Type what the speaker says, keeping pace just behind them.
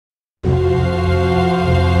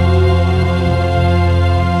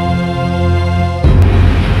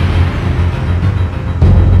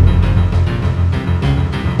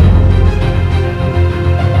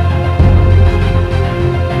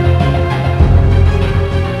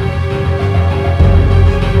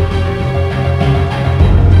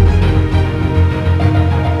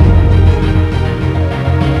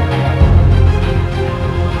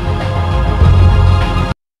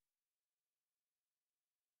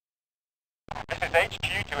This is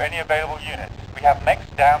HQ to any available units. We have mechs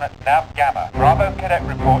down at Nav Gamma. Bravo Cadet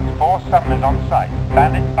reports 4 summoners on site.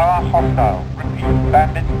 Bandits are hostile. Repeat,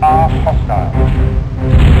 bandits are hostile.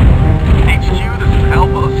 HQ, this is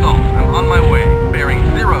Alpha Assault. I'm on my way, bearing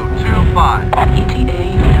 025.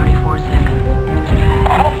 ETA 34 seconds.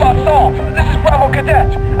 Alpha Assault, this is Bravo Cadet.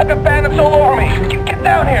 I've got bandits all over me. Get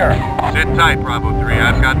down here. Sit tight, Bravo 3.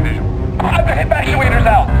 I've got visual. I've got evacuators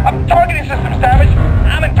out. I'm targeting system savage.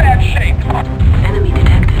 I'm in bad shape. Enemy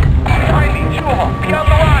detected. Behind me, 2 of them. Be on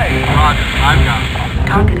the line. Roger, I've got it.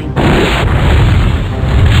 Targeting.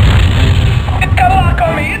 It's got a lock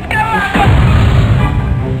on me. It's got a lock on me.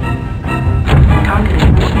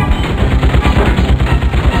 Targeting.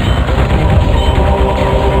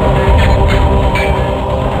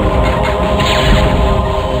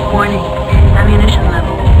 Warning. Ammunition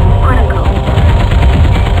level critical.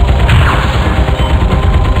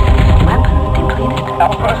 Weapon depleted.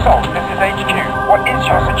 Alpha Assault, this is HQ. What is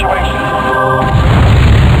your situation?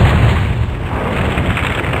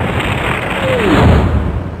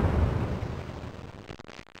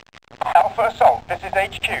 Alpha Assault, this is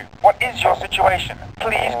HQ. What is your situation?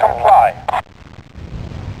 Please comply.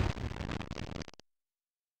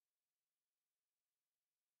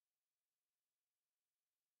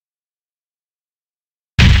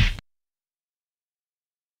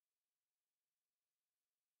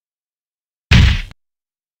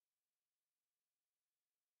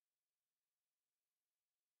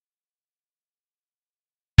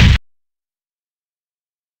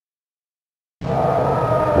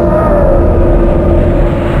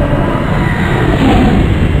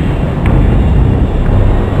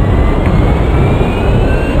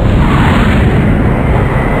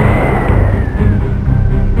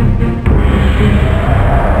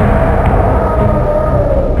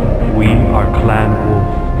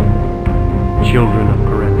 Children of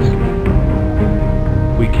Kerensky.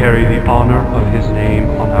 We carry the honor of his name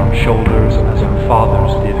on our shoulders as our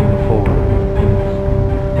fathers did before.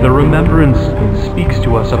 The remembrance speaks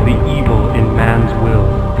to us of the evil in man's will,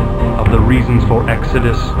 of the reasons for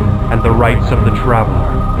exodus and the rights of the traveler.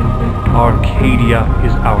 Arcadia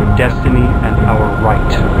is our destiny and our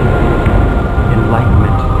right.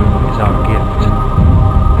 Enlightenment is our gift.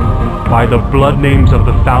 By the blood names of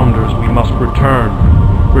the founders we must return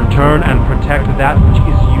and protect that which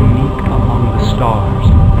is unique among the stars.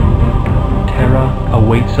 Terra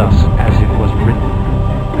awaits us as it was written.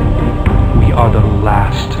 We are the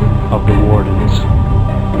last of the Wardens,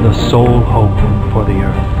 the sole hope for the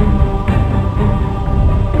Earth.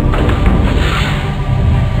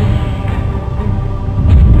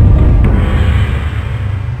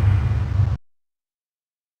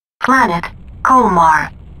 Planet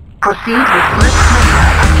Colmar. Proceed with first